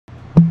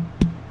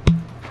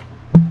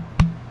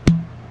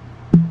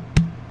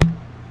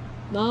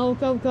Now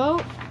go.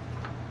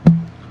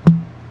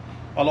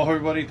 Aloha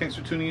everybody, thanks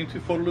for tuning into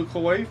Photoluke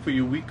Hawaii for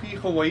your weekly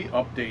Hawaii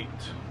update.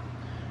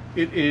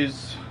 It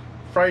is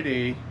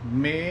Friday,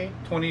 May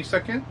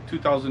 22nd,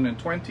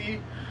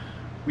 2020.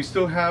 We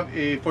still have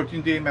a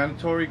 14-day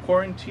mandatory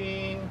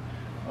quarantine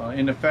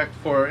in effect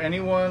for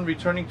anyone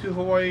returning to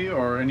Hawaii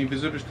or any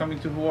visitors coming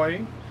to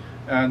Hawaii,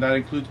 and that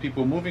includes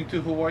people moving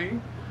to Hawaii.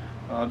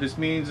 This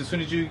means as soon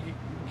as you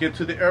get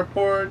to the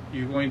airport,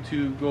 you're going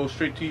to go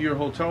straight to your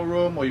hotel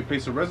room or your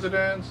place of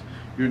residence.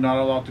 You're not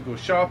allowed to go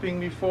shopping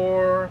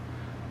before.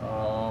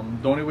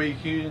 The only way you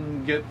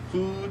can get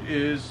food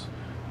is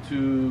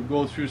to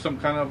go through some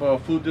kind of a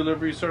food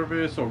delivery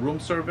service or room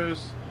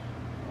service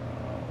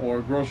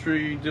or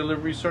grocery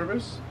delivery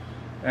service.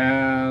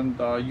 And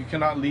you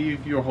cannot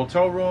leave your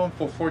hotel room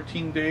for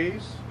 14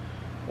 days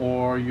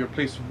or your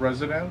place of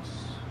residence,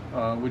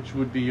 which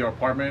would be your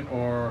apartment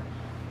or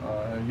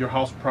your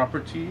house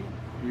property.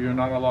 You're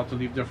not allowed to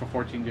leave there for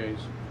 14 days.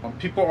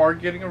 People are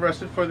getting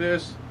arrested for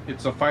this.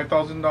 It's a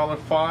 $5,000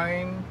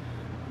 fine.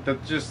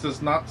 That just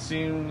does not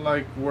seem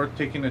like worth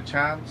taking a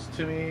chance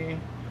to me.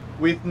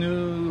 With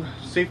new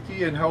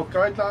safety and health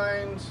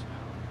guidelines,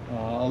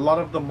 a lot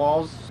of the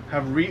malls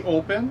have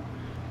reopened.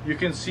 You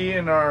can see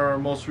in our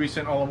most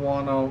recent Ala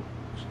Moana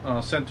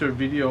Center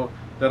video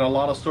that a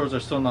lot of stores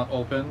are still not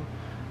open,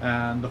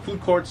 and the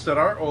food courts that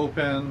are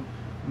open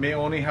may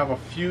only have a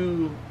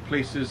few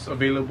places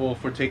available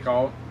for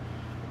takeout.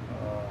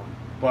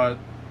 But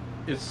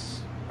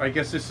I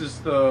guess this is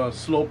the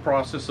slow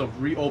process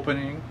of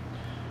reopening.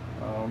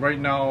 Right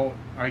now,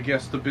 I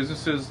guess the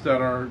businesses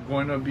that are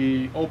going to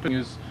be open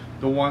is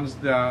the ones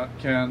that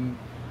can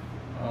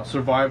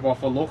survive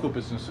off of local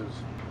businesses.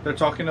 They're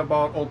talking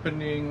about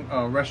opening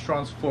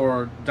restaurants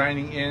for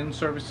dining in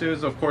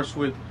services, of course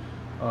with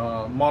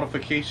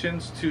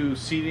modifications to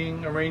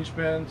seating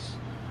arrangements.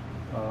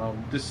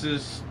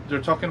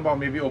 They're talking about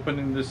maybe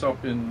opening this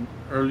up in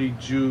early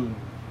June.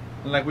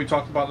 And like we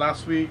talked about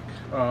last week,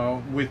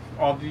 with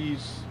all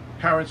these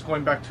parents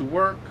going back to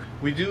work,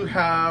 we do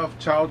have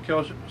child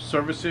care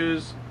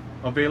services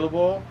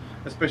available,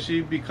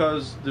 especially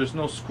because there's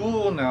no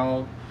school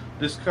now.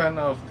 This kind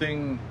of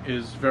thing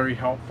is very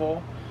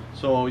helpful.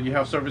 So you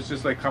have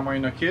services like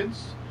Kama'aina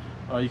Kids.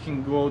 You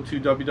can go to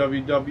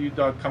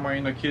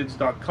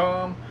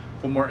www.kama'ainakids.com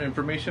for more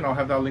information. I'll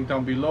have that link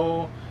down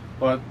below.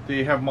 But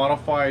they have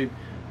modified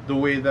the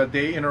way that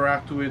they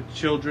interact with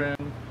children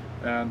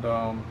and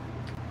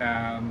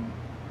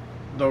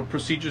the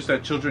procedures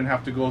that children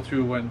have to go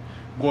through when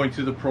going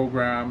through the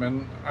program.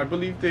 And I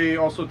believe they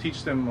also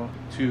teach them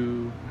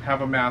to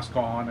have a mask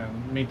on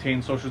and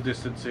maintain social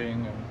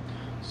distancing. And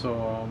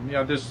so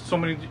yeah, there's so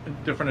many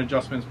different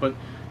adjustments. But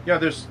yeah,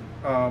 there's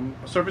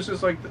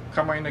services like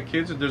Kama'aina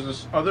Kids, and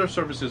there's other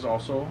services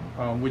also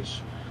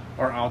which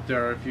are out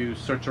there if you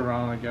search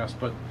around, I guess.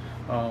 But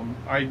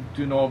I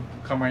do know of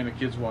Kama'aina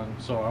Kids one,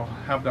 so I'll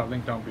have that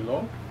link down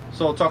below.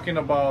 So talking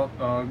about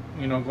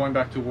going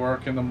back to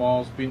work and the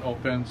malls being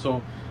open,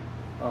 so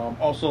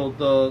also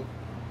the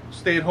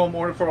stay-at-home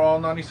order for all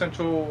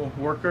non-essential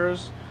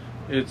workers,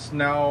 it's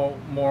now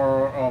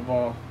more of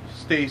a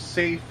stay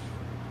safe,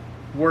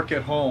 work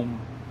at home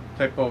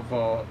type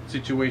of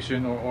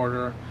situation or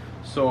order.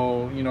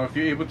 So if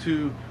you're able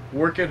to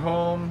work at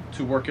home,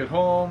 work at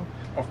home.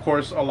 Of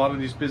course, a lot of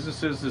these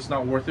businesses, it's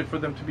not worth it for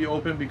them to be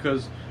open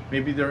because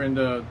maybe they're in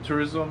the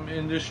tourism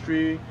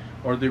industry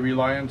or they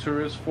rely on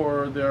tourists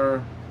for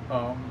their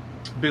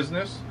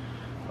business.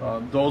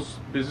 Those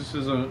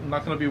businesses are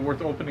not going to be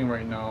worth opening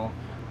right now.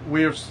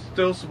 We're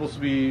still supposed to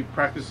be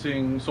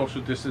practicing social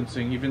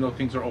distancing even though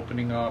things are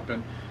opening up,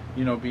 and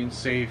being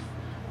safe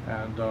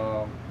and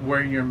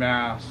wearing your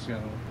mask.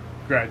 And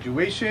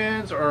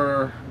graduations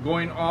are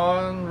going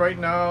on right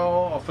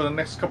now. For the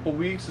next couple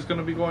weeks it's going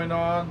to be going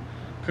on.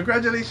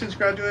 Congratulations,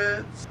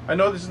 graduates. I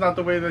know this is not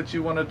the way that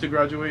you wanted to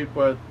graduate,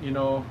 but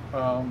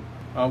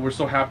we're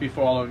so happy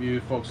for all of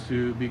you folks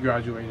to be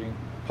graduating.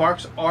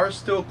 Parks are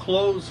still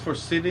closed for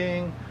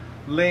sitting,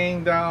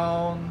 laying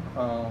down,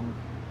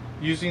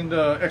 using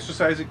the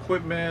exercise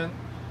equipment,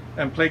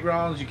 and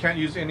playgrounds. You can't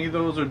use any of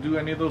those or do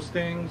any of those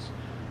things.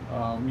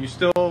 You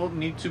still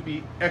need to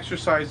be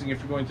exercising if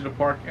you're going to the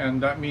park,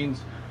 and that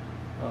means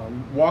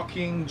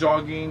walking,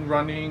 jogging,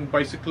 running,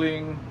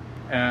 bicycling.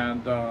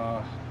 And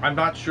I'm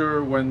not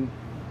sure when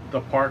the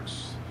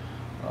parks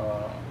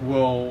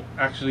will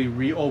actually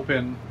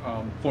reopen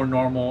for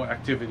normal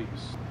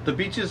activities. The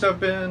beaches have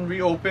been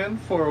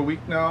reopened for a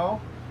week now.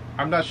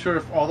 I'm not sure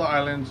if all the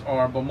islands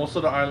are, but most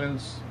of the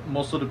islands,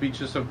 most of the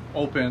beaches have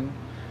opened.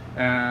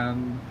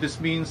 And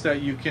this means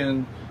that you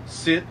can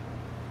sit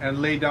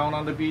and lay down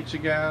on the beach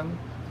again,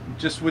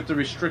 just with the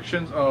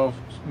restrictions of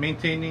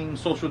maintaining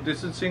social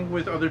distancing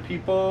with other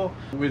people,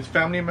 with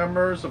family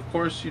members. Of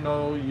course, you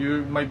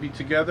might be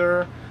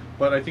together,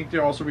 but I think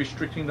they're also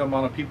restricting the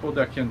amount of people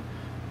that can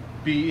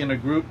be in a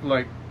group.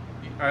 Like,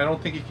 I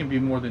don't think it can be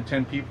more than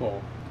 10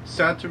 people.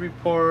 Sad to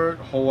report,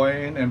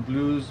 Hawaiian and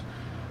blues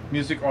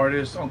music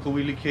artist Uncle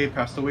Willie K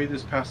passed away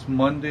this past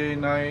Monday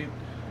night.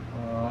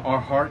 Our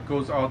heart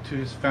goes out to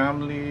his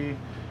family.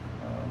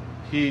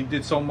 He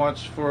did so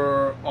much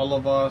for all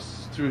of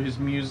us through his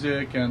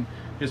music and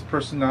his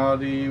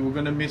personality. We're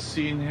gonna miss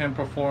seeing him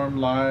perform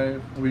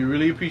live. We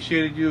really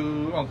appreciated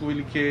you, Uncle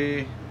Willie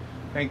K.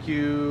 Thank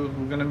you.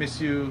 We're gonna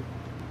miss you.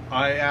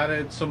 I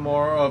added some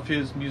more of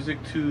his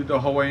music to the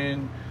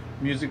Hawaiian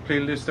music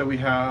playlist that we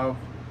have,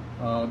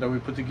 that we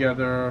put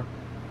together,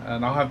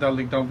 and I'll have that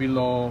link down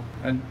below.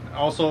 And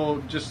also,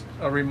 just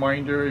a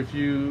reminder, if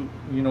you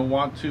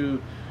want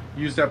to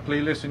use that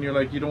playlist and you're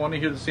like, you don't want to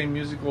hear the same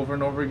music over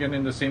and over again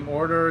in the same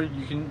order,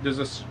 there's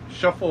a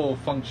shuffle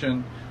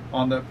function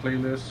on that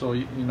playlist, so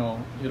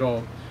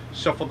it'll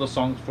shuffle the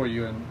songs for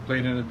you and play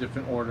it in a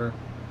different order.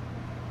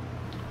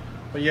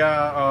 But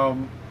yeah,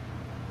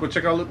 go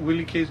check out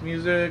Willie K's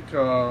music.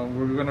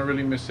 We're gonna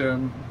really miss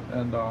him,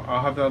 and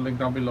I'll have that link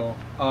down below.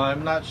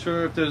 I'm not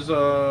sure if there's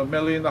a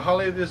Mele in the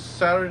Hale this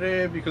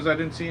Saturday because I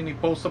didn't see any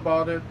posts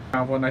about it.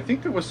 When I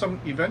think there was some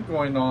event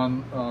going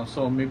on,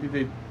 so maybe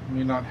they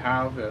may not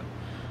have it.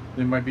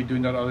 They might be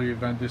doing that other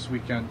event this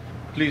weekend.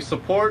 Please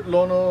support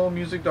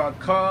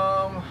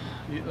lonomusic.com.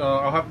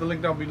 I'll have the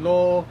link down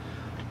below.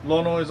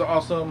 Lono is an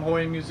awesome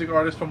Hawaiian music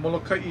artist from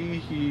Molokai.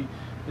 He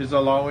is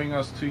allowing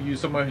us to use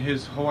some of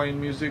his Hawaiian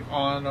music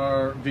on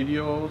our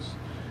videos.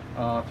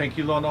 Thank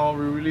you, Lono.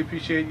 We really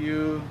appreciate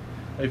you.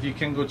 If you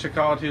can go check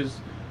out his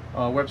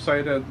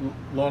website at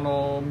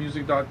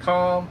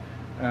lonomusic.com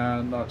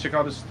and check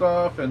out his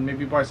stuff and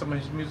maybe buy some of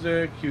his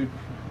music, you'd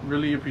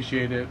really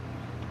appreciate it.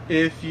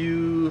 If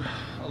you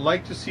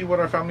like to see what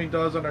our family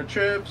does on our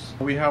trips,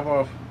 we have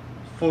our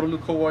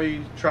Forolu Kauai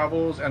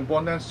Travels and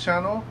Bon Dance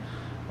channel.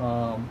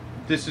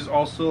 This is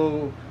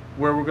also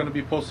where we're going to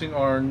be posting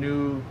our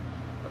new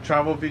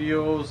travel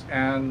videos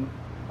and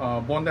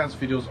Bon Dance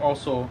videos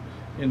also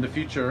in the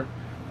future.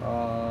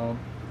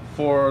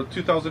 For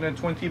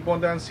 2020 Bon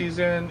Dance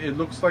season, it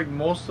looks like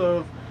most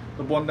of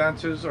the Bon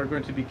Dances are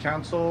going to be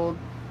canceled,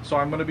 so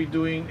I'm going to be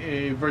doing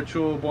a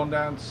virtual Bon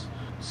Dance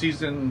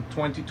season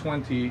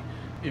 2020.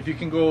 If you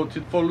can go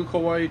to Forolu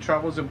Kauai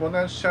Travels and Bon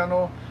Dance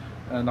channel,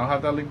 and I'll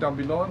have that link down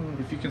below, and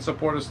if you can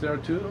support us there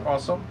too,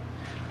 awesome.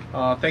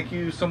 Thank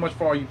you so much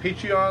for all you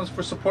Patreons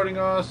for supporting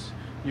us.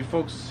 You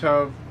folks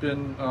have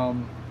been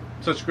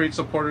such great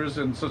supporters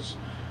and such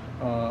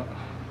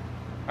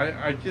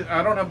I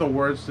don't have the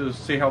words to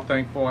say how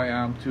thankful I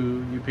am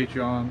to you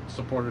Patreon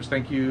supporters.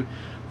 Thank you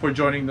for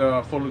joining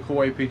the Forolu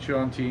Kauai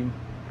Patreon team.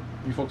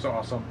 You folks are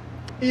awesome.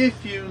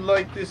 If you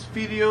like this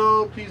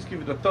video, please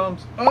give it a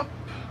thumbs up,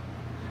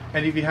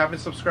 and if you haven't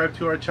subscribed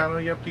to our channel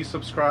yet, please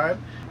subscribe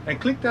and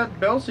click that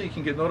bell so you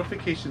can get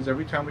notifications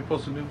every time we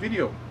post a new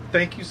video.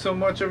 Thank you so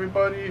much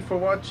everybody for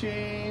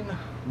watching.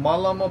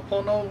 Malama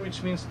pono,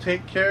 which means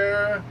take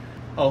care.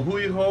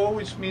 Ahui ho,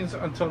 which means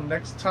until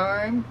next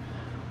time.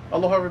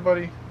 Aloha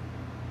everybody.